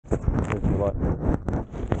what?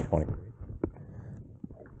 20.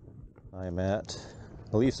 I am at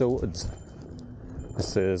Aliso Woods.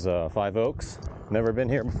 This is 5 Oaks. Never been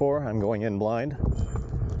here before. I'm going in blind.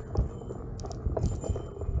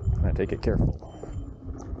 I take it careful.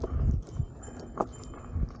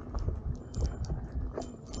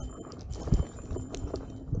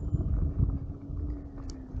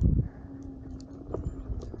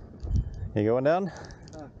 You going down?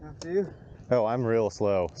 After you. Oh, I'm real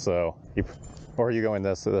slow, so or are you going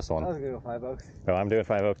this one? I was gonna go 5 Oaks. Oh, I'm doing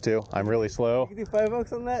 5 Oaks too. I'm really slow. You can do 5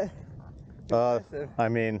 Oaks on that? I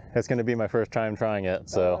mean, it's gonna be my first time trying it,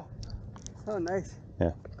 so. Oh, nice.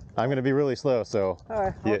 Yeah. I'm gonna be really slow, so.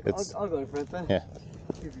 Alright, yeah, I'll go in front then. Yeah.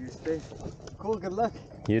 Give you space. Cool, good luck.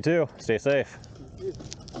 You too. Stay safe. You too.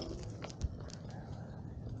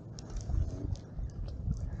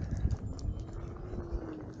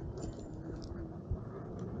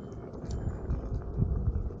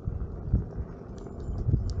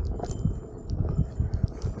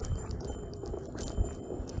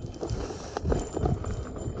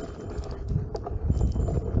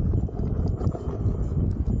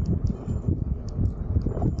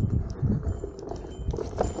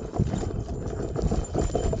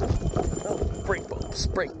 Brake bumps,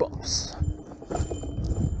 brake bumps.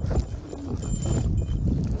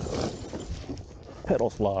 Pedal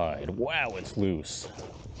slide. Wow, it's loose.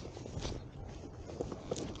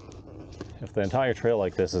 If the entire trail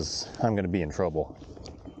like this is, I'm gonna be in trouble.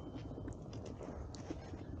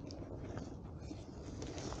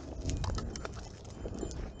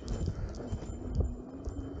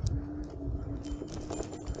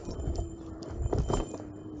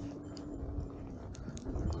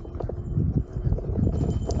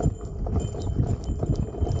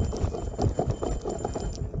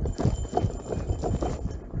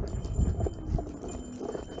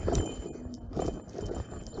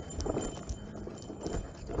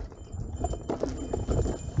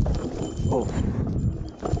 Oh.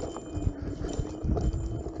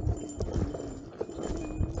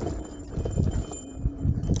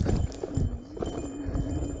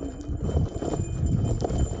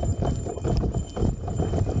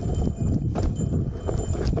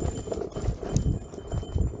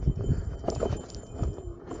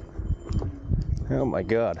 Oh my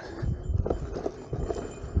God.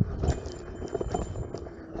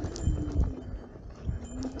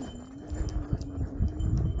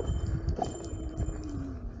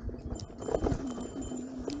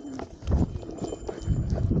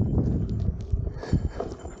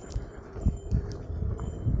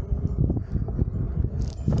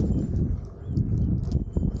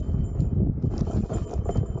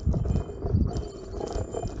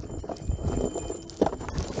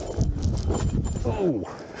 Oh.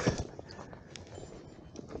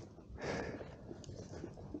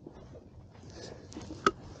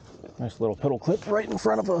 Nice little pedal clip right in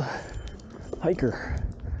front of a hiker.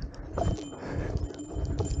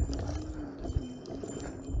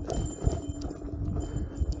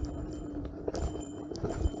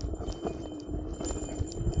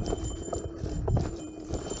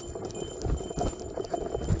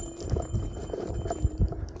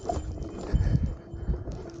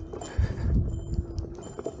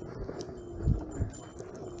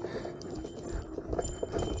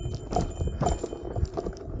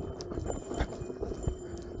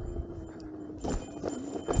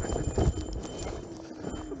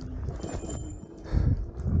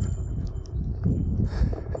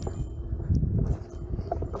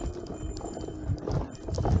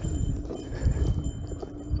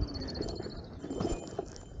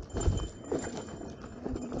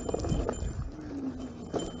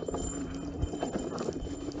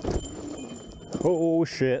 Oh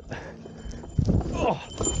shit. Oh.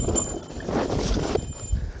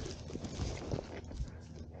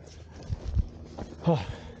 Oh,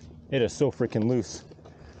 it is so freaking loose.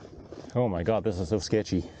 Oh my God, this is so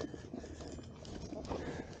sketchy.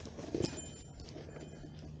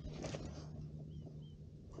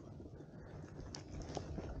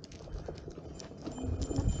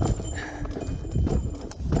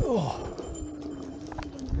 Oh.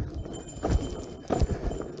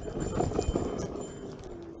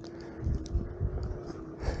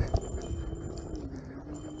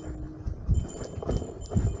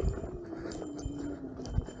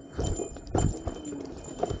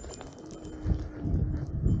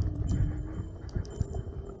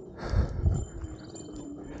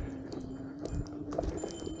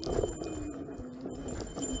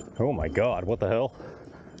 Oh my God, what the hell?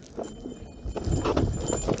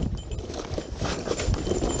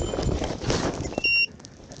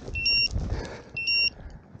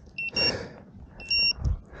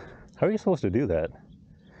 How are you supposed to do that?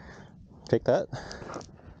 Take that?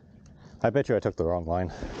 I bet you I took the wrong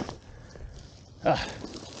line. Ah.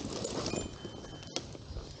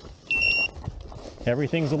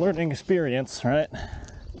 Everything's a learning experience, right?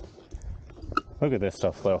 Look at this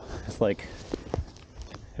stuff though. It's like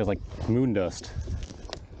moon dust.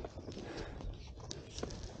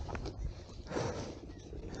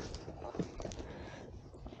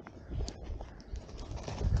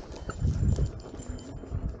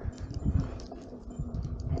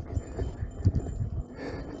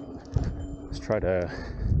 Let's try to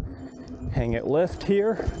hang it left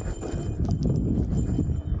here.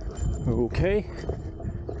 Okay.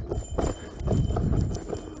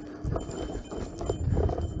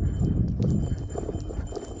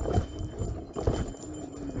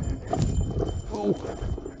 Oh.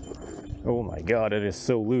 Oh my God, it is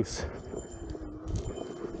so loose.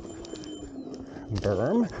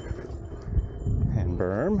 Berm. And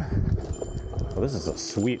berm. Oh, this is a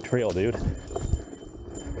sweet trail, dude.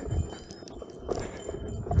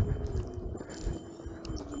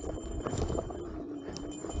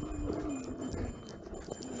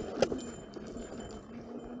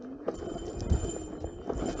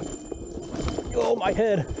 Oh, my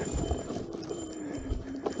head.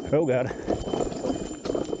 Oh, God.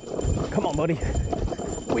 Come on, buddy.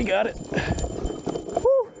 We got it.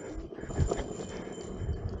 Woo.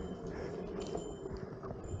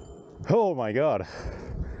 Oh, my God.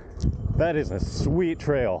 That is a sweet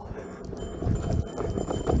trail.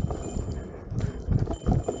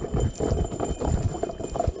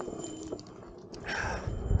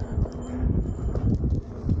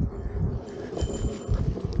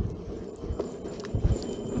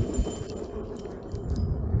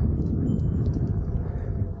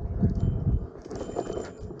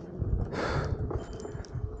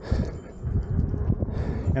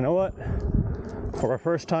 You know what? For a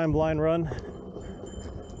first time blind run,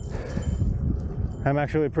 I'm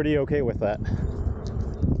actually pretty okay with that.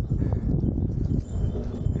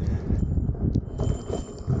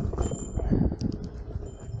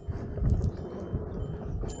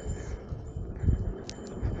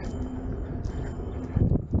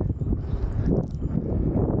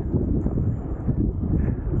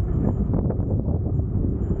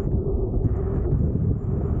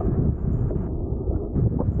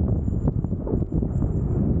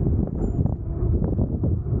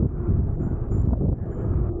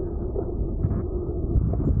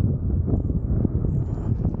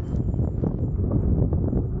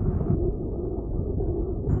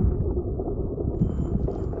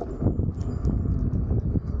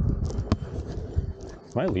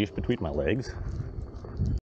 Is my leash between my legs?